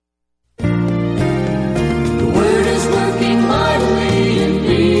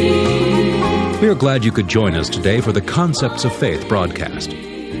glad you could join us today for the Concepts of Faith broadcast.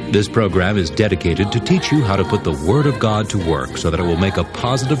 This program is dedicated to teach you how to put the Word of God to work so that it will make a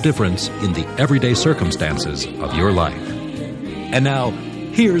positive difference in the everyday circumstances of your life. And now,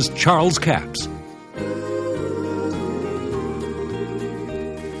 here's Charles Capps.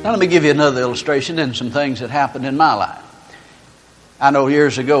 Now let me give you another illustration and some things that happened in my life. I know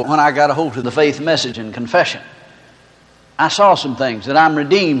years ago when I got a hold of the faith message and confession, I saw some things that I'm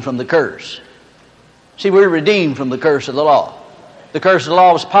redeemed from the curse. See, we're redeemed from the curse of the law. The curse of the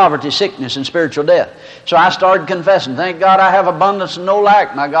law was poverty, sickness, and spiritual death. So I started confessing, thank God I have abundance and no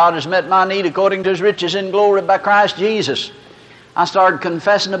lack. My God has met my need according to His riches in glory by Christ Jesus. I started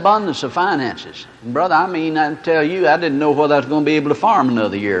confessing abundance of finances. And brother, I tell you, I didn't know whether I was going to be able to farm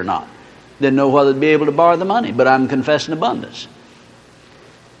another year or not. Didn't know whether I'd be able to borrow the money, but I'm confessing abundance.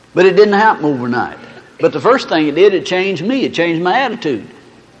 But it didn't happen overnight. But the first thing it did, it changed me. It changed my attitude.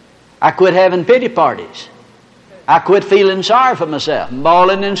 I quit having pity parties. I quit feeling sorry for myself and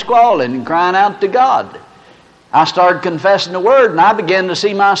bawling and squalling and crying out to God. I started confessing the Word, and I began to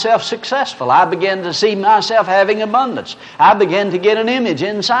see myself successful. I began to see myself having abundance. I began to get an image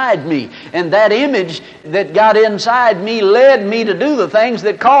inside me. And that image that got inside me led me to do the things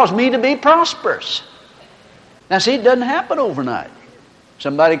that caused me to be prosperous. Now see, it doesn't happen overnight.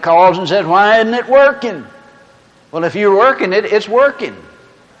 Somebody calls and says, why isn't it working? Well, if you're working it, it's working.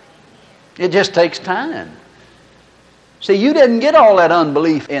 It just takes time. See, you didn't get all that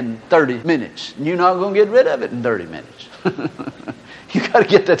unbelief in 30 minutes. And you're not going to get rid of it in 30 minutes. You got to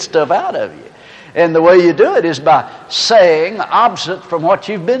get that stuff out of you. And the way you do it is by saying the opposite from what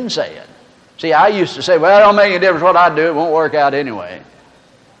you've been saying. See, I used to say, well, it don't make any difference what I do. It won't work out anyway.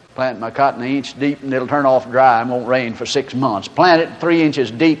 Plant my cotton an inch deep and it'll turn off dry and won't rain for 6 months. Plant it 3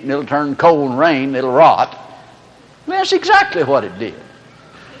 inches deep and it'll turn cold and rain and it'll rot. Well, that's exactly what it did.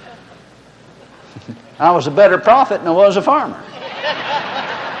 I was a better prophet than I was a farmer.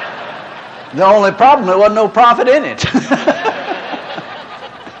 The only problem, there wasn't no profit in it.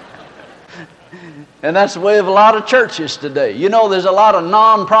 And that's the way of a lot of churches today. You know, there's a lot of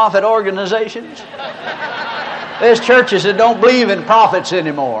non-profit organizations. There's churches that don't believe in prophets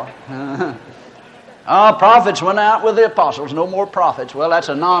anymore. Prophets went out with the apostles, no more prophets. Well, that's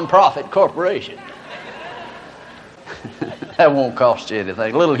a non-profit corporation. That won't cost you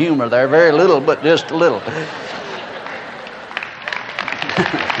anything. A little humor there, very little, but just a little.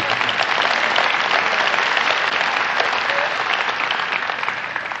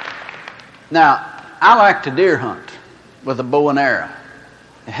 Now, I like to deer hunt with a bow and arrow.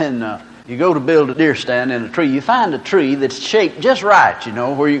 And you go to build a deer stand in a tree. You find a tree that's shaped just right, you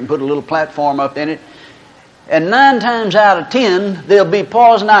know, where you can put a little platform up in it. And 9 times out of 10, there'll be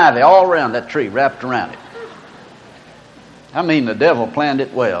poison ivy all around that tree, wrapped around it. I mean, the devil planned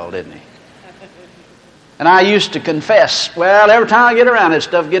it well, didn't he? And I used to confess, well, every time I get around it,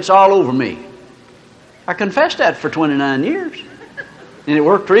 stuff gets all over me. I confessed that for 29 years. And it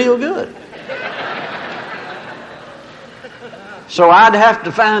worked real good. So I'd have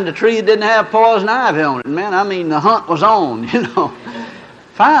to find a tree that didn't have poison ivy on it. Man, I mean, the hunt was on, you know.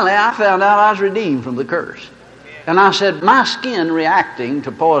 Finally, I found out I was redeemed from the curse. And I said, my skin reacting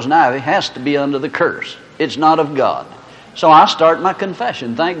to poison ivy has to be under the curse. It's not of God. So I start my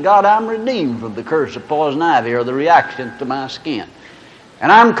confession. Thank God I'm redeemed from the curse of poison ivy or the reaction to my skin.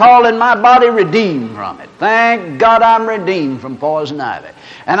 And I'm calling my body redeemed from it. Thank God I'm redeemed from poison ivy.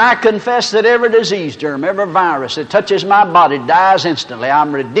 And I confess that every disease germ, every virus that touches my body dies instantly.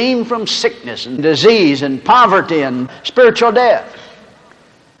 I'm redeemed from sickness and disease and poverty and spiritual death.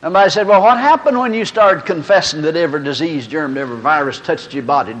 Somebody said, well, what happened when you started confessing that every disease germ, every virus touched your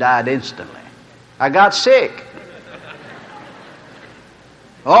body died instantly? I got sick.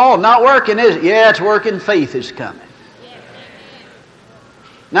 Oh, not working, is it? Yeah, it's working. Faith is coming.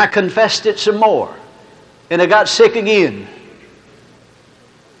 And I confessed it some more. And I got sick again.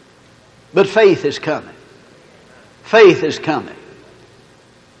 But faith is coming. Faith is coming.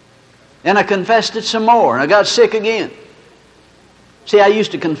 And I confessed it some more. And I got sick again. See, I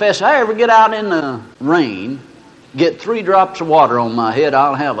used to confess, if I ever get out in the rain, get 3 drops of water on my head,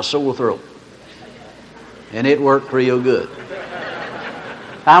 I'll have a sore throat. And it worked real good.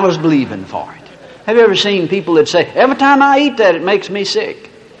 I was believing for it. Have you ever seen people that say, every time I eat that, it makes me sick?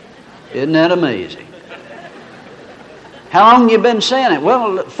 Isn't that amazing? How long have you been saying it?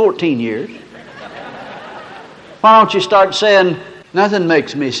 Well, 14 years. Why don't you start saying, nothing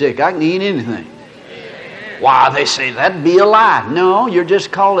makes me sick, I can eat anything? Why, they say that'd be a lie. No, you're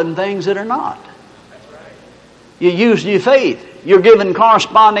just calling things that are not. You use your faith. You're giving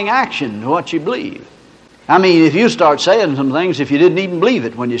corresponding action to what you believe. I mean, if you start saying some things, if you didn't even believe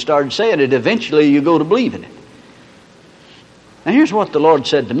it when you started saying it, eventually you go to believing it. Now here's what the Lord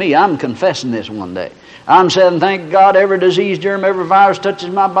said to me. I'm confessing this one day. I'm saying, thank God, every disease, germ, every virus touches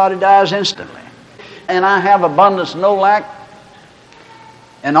my body dies instantly. And I have abundance, no lack.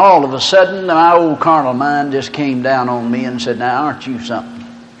 And all of a sudden, my old carnal mind just came down on me and said, now, aren't you something?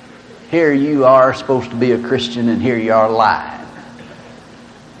 Here you are supposed to be a Christian, and here you are lying.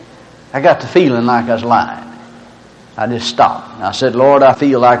 I got the feeling like I was lying. I just stopped. I said, Lord, I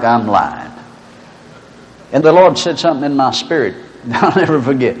feel like I'm lying. And the Lord said something in my spirit I'll never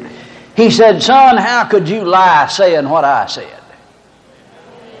forget. He said, son, how could you lie saying what I said?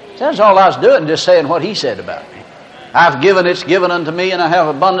 That's all I was doing, just saying what he said about me. I've given, it's given unto me, and I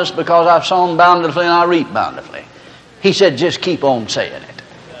have abundance because I've sown bountifully and I reap bountifully. He said, just keep on saying it.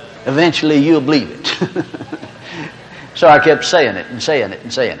 Eventually you'll believe it. So I kept saying it and saying it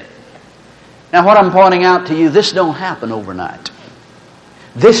and saying it. Now what I'm pointing out to you, this don't happen overnight.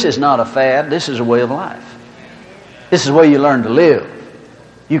 This is not a fad, this is a way of life. This is where you learn to live.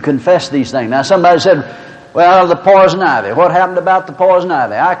 You confess these things. Now somebody said, well, the poison ivy. What happened about the poison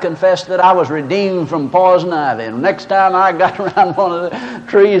ivy? I confessed that I was redeemed from poison ivy. And next time I got around one of the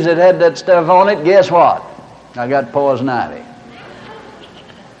trees that had that stuff on it, guess what? I got poison ivy.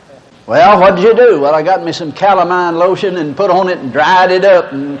 Well, what did you do? Well, I got me some calamine lotion and put on it and dried it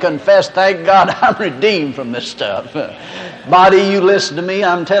up and confessed, thank God I'm redeemed from this stuff. Body, you listen to me,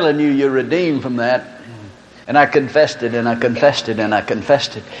 I'm telling you, you're redeemed from that. And I confessed it, and I confessed it, and I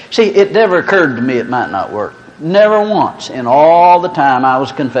confessed it. See, it never occurred to me it might not work. Never once in all the time I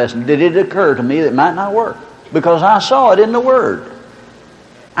was confessing did it occur to me that it might not work. Because I saw it in the Word.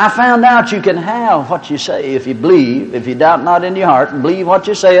 I found out you can have what you say if you believe, if you doubt not in your heart, and believe what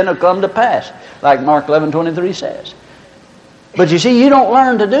you say and it'll come to pass, like Mark 11:23 says. But you see, you don't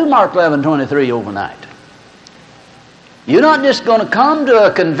learn to do Mark 11:23 overnight. You're not just going to come to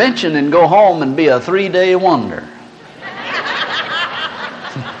a convention and go home and be a 3-day wonder.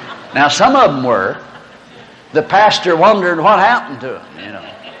 Now, some of them were. The pastor wondered what happened to them, you know,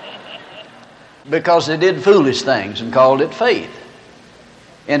 because they did foolish things and called it faith.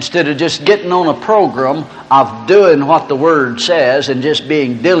 Instead of just getting on a program of doing what the Word says and just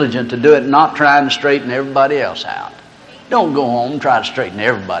being diligent to do it and not trying to straighten everybody else out. Don't go home and try to straighten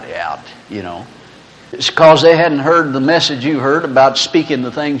everybody out, you know. It's because they hadn't heard the message you heard about speaking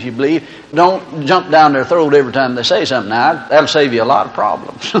the things you believe. Don't jump down their throat every time they say something. Now, that'll save you a lot of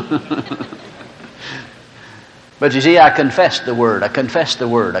problems. But you see, I confessed the Word. I confessed the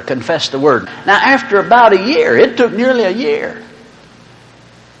Word. I confessed the Word. Now, after about a year, it took nearly a year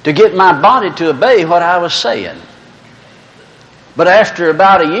to get my body to obey what I was saying. But after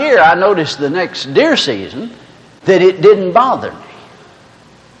about a year, I noticed the next deer season that it didn't bother me.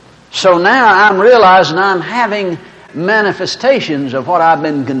 So now I'm realizing I'm having manifestations of what I've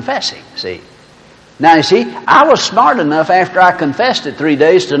been confessing, see. Now you see, I was smart enough after I confessed it 3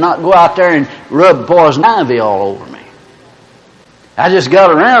 days to not go out there and rub poison ivy all over me. I just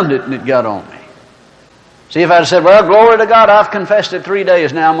got around it and it got on me. See, if I'd said, well, glory to God, I've confessed it 3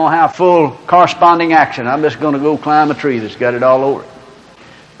 days now, I'm going to have full corresponding action. I'm just going to go climb a tree that's got it all over it.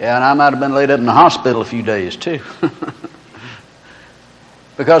 Yeah, and I might have been laid up in the hospital a few days too.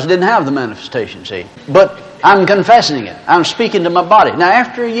 Because it didn't have the manifestation, see. But I'm confessing it. I'm speaking to my body. Now,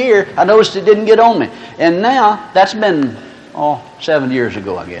 after a year, I noticed it didn't get on me. And now, that's been, 7 years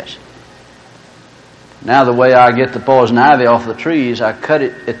ago, I guess. Now, the way I get the poison ivy off the trees, I cut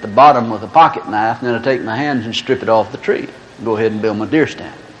it at the bottom with a pocket knife, and then I take my hands and strip it off the tree. Go ahead and build my deer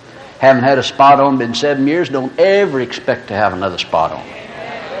stand. Haven't had a spot on it in 7 years. Don't ever expect to have another spot on it.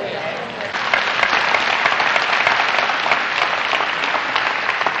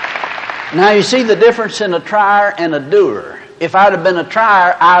 Now you see the difference in a trier and a doer. If I'd have been a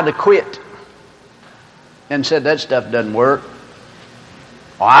trier, I'd have quit and said that stuff doesn't work.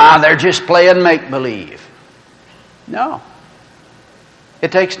 They're just playing make-believe. No.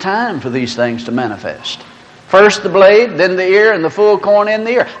 It takes time for these things to manifest. First the blade, then the ear, and the full corn in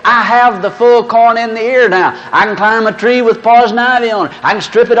the ear. I have the full corn in the ear now. I can climb a tree with poison ivy on it. I can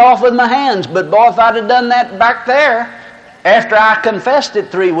strip it off with my hands. But boy, if I'd have done that back there, after I confessed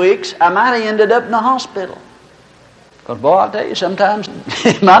it 3 weeks, I might have ended up in the hospital. Because, boy, I'll tell you, sometimes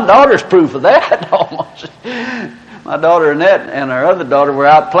my daughter's proof of that almost. My daughter Annette and her other daughter were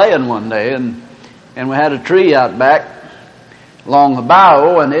out playing one day, and we had a tree out back along the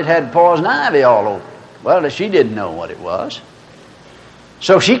bayou, and it had poison ivy all over it. Well, she didn't know what it was.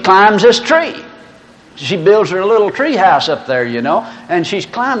 So she climbs this tree. She builds her little tree house up there, and she's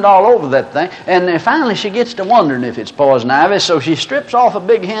climbed all over that thing. And then finally she gets to wondering if it's poison ivy, so she strips off a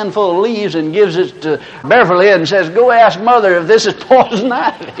big handful of leaves and gives it to Beverly and says, "Go ask Mother if this is poison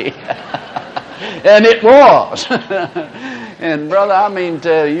ivy." And it was. And brother, I mean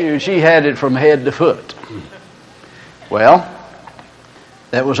tell you, she had it from head to foot. Well,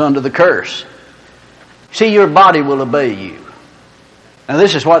 that was under the curse. See, your body will obey you. Now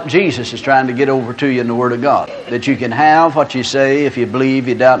this is what Jesus is trying to get over to you in the Word of God. That you can have what you say. If you believe,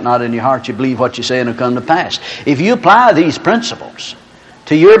 you doubt not in your heart, you believe what you say and it'll come to pass. If you apply these principles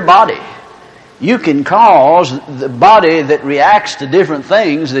to your body, you can cause the body that reacts to different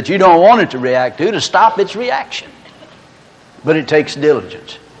things that you don't want it to react to stop its reaction. But it takes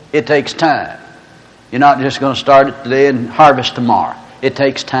diligence. It takes time. You're not just going to start it today and harvest tomorrow. It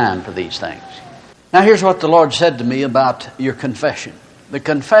takes time for these things. Now here's what the Lord said to me about your confession. The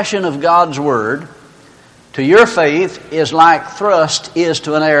confession of God's Word to your faith is like thrust is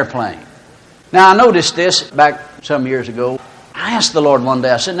to an airplane. Now I noticed this back some years ago. I asked the Lord one day,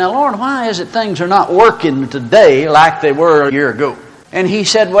 I said, "Now Lord, why is it things are not working today like they were a year ago?" And He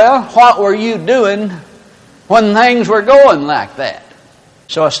said, "Well, what were you doing when things were going like that?"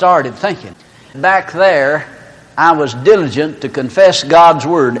 So I started thinking. Back there, I was diligent to confess God's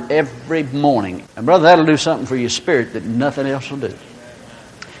Word every morning. And brother, that'll do something for your spirit that nothing else will do.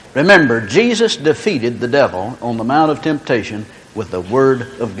 Remember, Jesus defeated the devil on the Mount of Temptation with the Word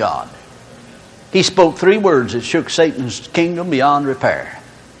of God. He spoke 3 words that shook Satan's kingdom beyond repair.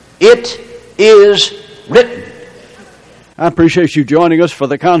 It is written. I appreciate you joining us for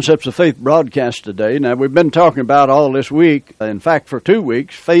the Concepts of Faith broadcast today. Now, we've been talking about all this week, in fact, for 2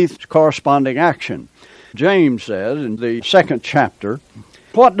 weeks, faith's corresponding action. James says in the 2nd chapter,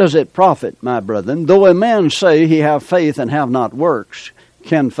 "What does it profit, my brethren, though a man say he have faith and have not works?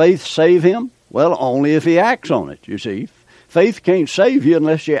 Can faith save him? Well, only if he acts on it, you see. Faith can't save you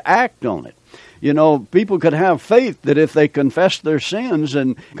unless you act on it. People could have faith that if they confessed their sins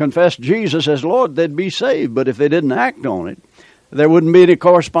and confessed Jesus as Lord, they'd be saved. But if they didn't act on it, there wouldn't be any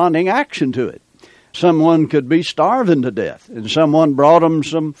corresponding action to it. Someone could be starving to death, and someone brought them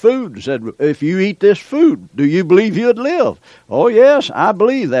some food and said, "If you eat this food, do you believe you'd live?" "Oh, yes, I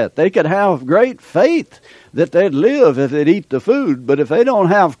believe that." They could have great faith that they'd live if they'd eat the food, but if they don't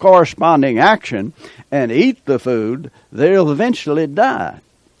have corresponding action and eat the food, they'll eventually die.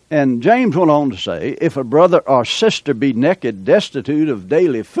 And James went on to say, "If a brother or sister be naked, destitute of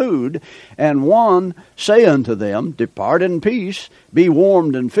daily food, and one say unto them, Depart in peace, be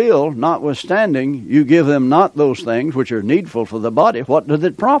warmed and filled, notwithstanding you give them not those things which are needful for the body, what doth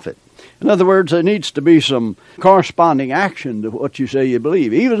it profit?" In other words, there needs to be some corresponding action to what you say you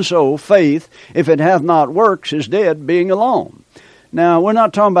believe. Even so, faith, if it hath not works, is dead, being alone. Now, we're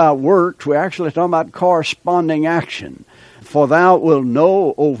not talking about works, we're actually talking about corresponding action. "For thou wilt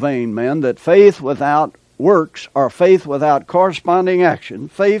know, O vain man, that faith without works, or faith without corresponding action,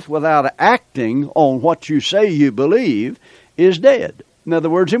 faith without acting on what you say you believe, is dead." In other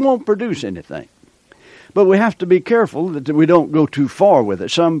words, it won't produce anything. But we have to be careful that we don't go too far with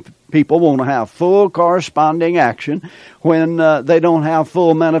it. Some people want to have full corresponding action when they don't have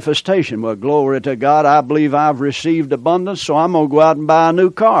full manifestation. Well, glory to God, I believe I've received abundance, so I'm going to go out and buy a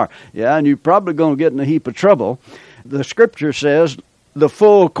new car. Yeah, and you're probably going to get in a heap of trouble. The Scripture says the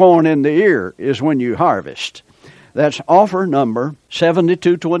full corn in the ear is when you harvest. That's offer number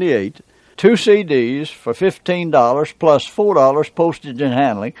 7228. 2 CDs for $15 plus $4 postage and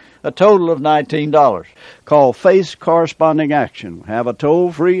handling, a total of $19. Call Faith's Corresponding Action. Have a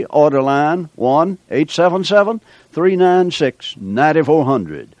toll-free order line,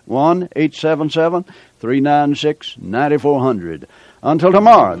 1-877-396-9400. 1-877-396-9400. Until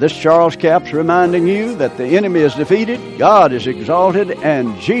tomorrow, this Charles Capps reminding you that the enemy is defeated, God is exalted,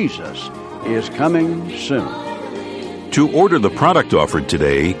 and Jesus is coming soon. To order the product offered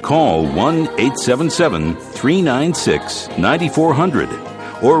today, call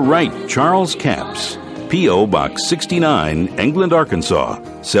 1-877-396-9400 or write Charles Capps, P.O. Box 69, England, Arkansas,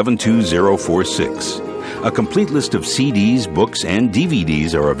 72046. A complete list of CDs, books, and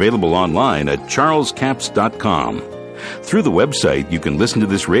DVDs are available online at charlescapps.com. Through the website, you can listen to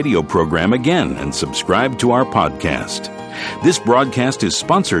this radio program again and subscribe to our podcast. This broadcast is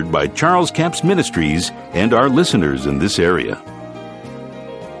sponsored by Charles Capps Ministries and our listeners in this area.